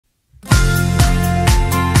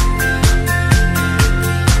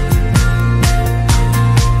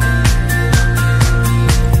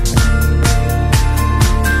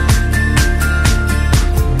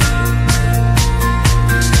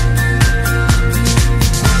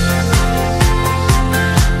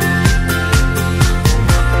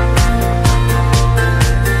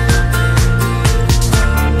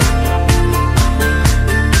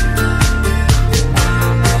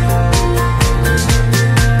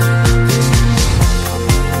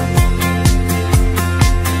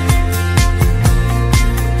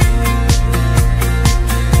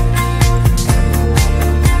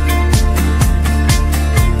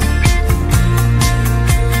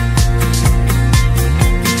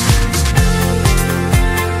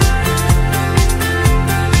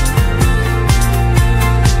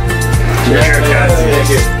Thank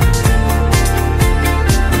you.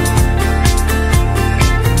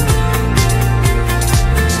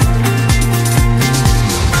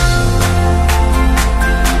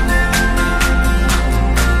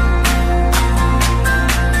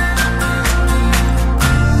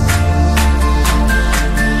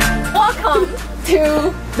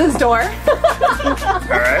 To this door.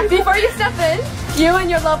 Alright. Before you step in, you and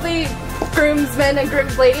your lovely groomsmen and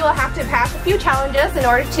groomslady will have to pass a few challenges in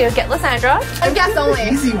order to get Lysandra. One guess only.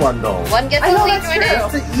 Easy one though. One guess I know, only. that's true.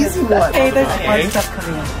 It's the easy one. Hey, there's fun stuff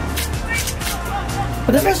coming up.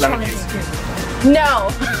 But this is challenge too. No.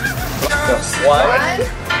 1,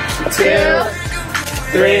 2,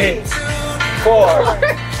 3, 4, 5.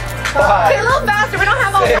 Okay, a little faster. We don't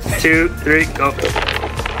have all. 2, 3, go.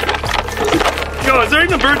 Yo, is there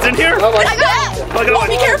even birds in here? Oh my I got it. I got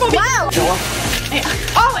Be careful. Wow.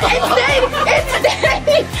 Oh, it's stayed. It's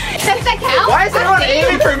stayed. Does that count? Why is everyone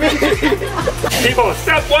aiming for me? People,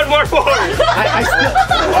 step one more forward. I still.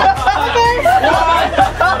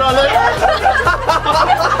 Hold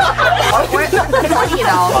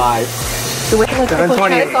on,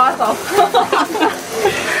 That's awesome.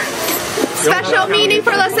 Special meaning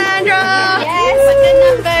for Lysandra. Yes, good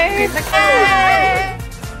number. Hey.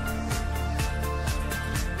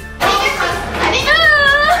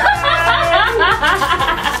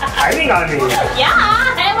 Hiding on me. Yeah,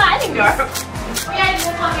 I'm hiding, girl.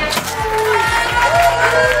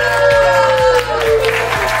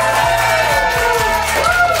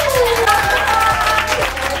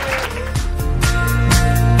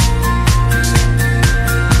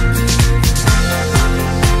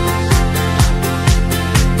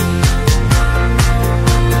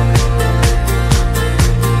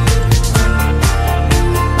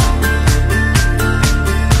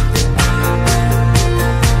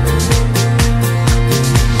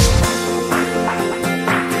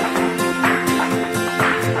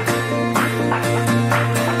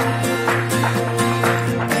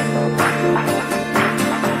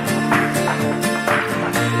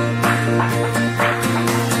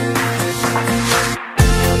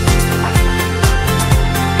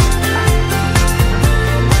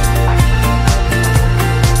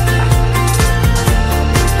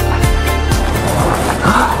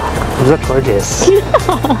 You look gorgeous.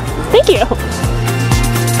 Thank you.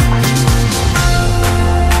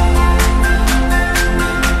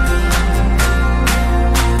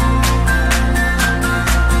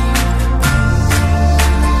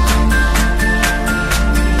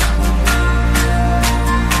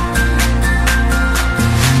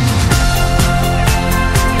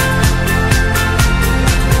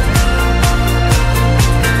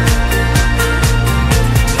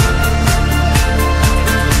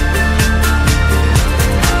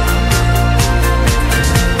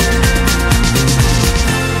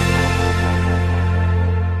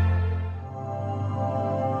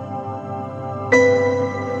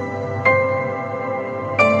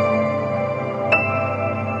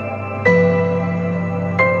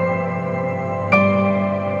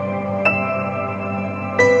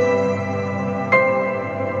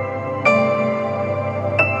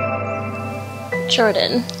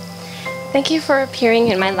 Jordan, thank you for appearing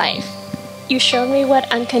in my life. You showed me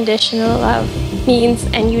what unconditional love means,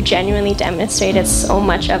 and you genuinely demonstrated so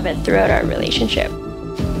much of it throughout our relationship.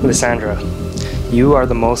 Lysandra, you are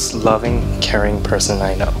the most loving, caring person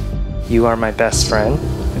I know. You are my best friend,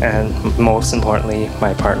 and most importantly,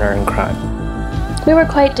 my partner in crime. We were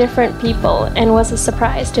quite different people, and was a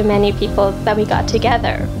surprise to many people that we got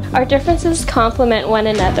together. Our differences complement one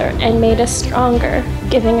another and made us stronger,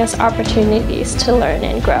 giving us opportunities to learn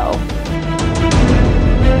and grow.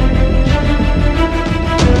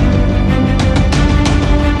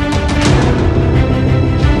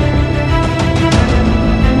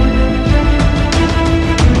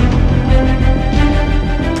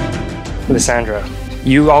 Lysandra,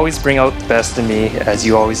 you always bring out the best in me, as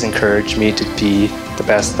you always encourage me to be the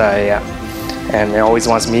best that I am, and it always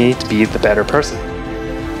wants me to be the better person.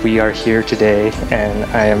 We are here today, and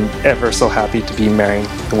I am ever so happy to be marrying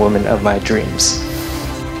the woman of my dreams.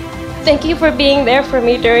 Thank you for being there for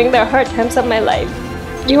me during the hard times of my life.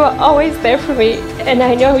 You are always there for me, and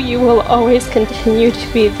I know you will always continue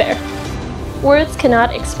to be there. Words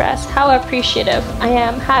cannot express how appreciative I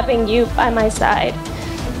am having you by my side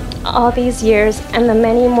all these years and the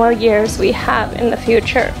many more years we have in the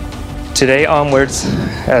future. Today onwards,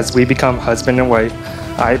 as we become husband and wife,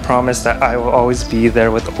 I promise that I will always be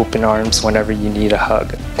there with open arms whenever you need a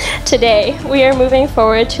hug. Today, we are moving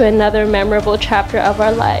forward to another memorable chapter of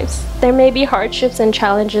our lives. There may be hardships and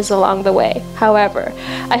challenges along the way. However,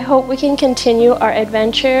 I hope we can continue our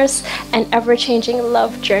adventures and ever-changing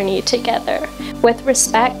love journey together with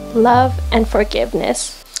respect, love, and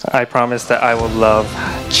forgiveness. I promise that I will love,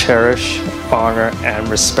 cherish, honor, and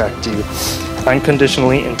respect you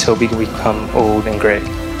unconditionally until we become old and gray.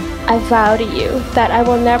 I vow to you that I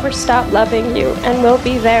will never stop loving you and will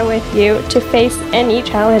be there with you to face any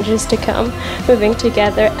challenges to come, moving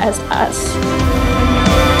together as us.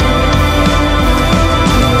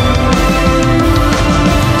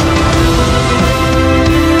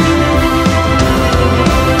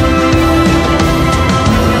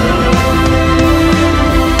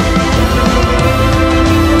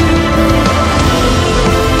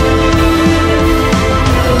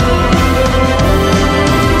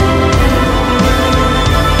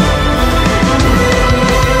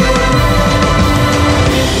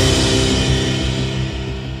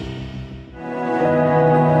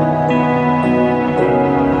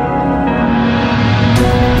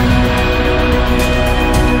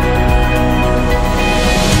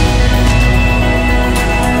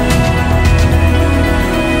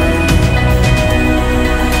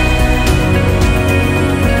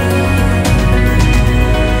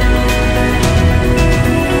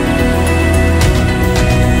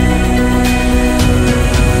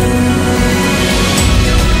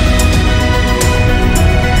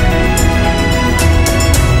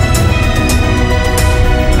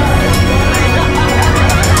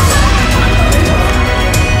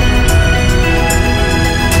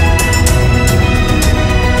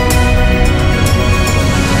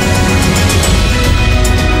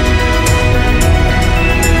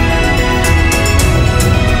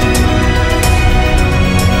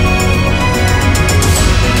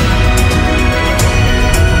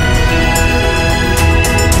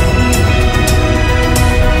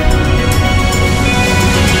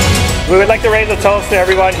 We would like to raise a toast to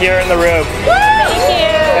everyone here in the room. Thank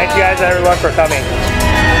you! Thank you guys everyone for coming.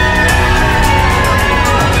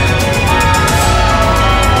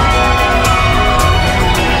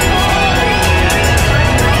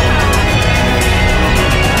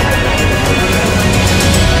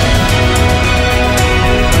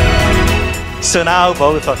 So now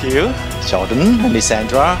both of you, Jordan and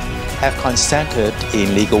Lysandra, have consented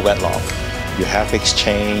in legal wedlock. You have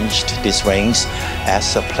exchanged these rings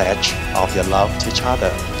as a pledge of your love to each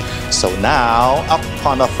other. So now,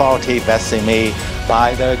 upon authority vested in me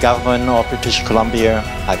by the government of British Columbia,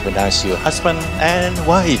 I pronounce you husband and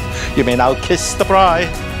wife. You may now kiss the bride.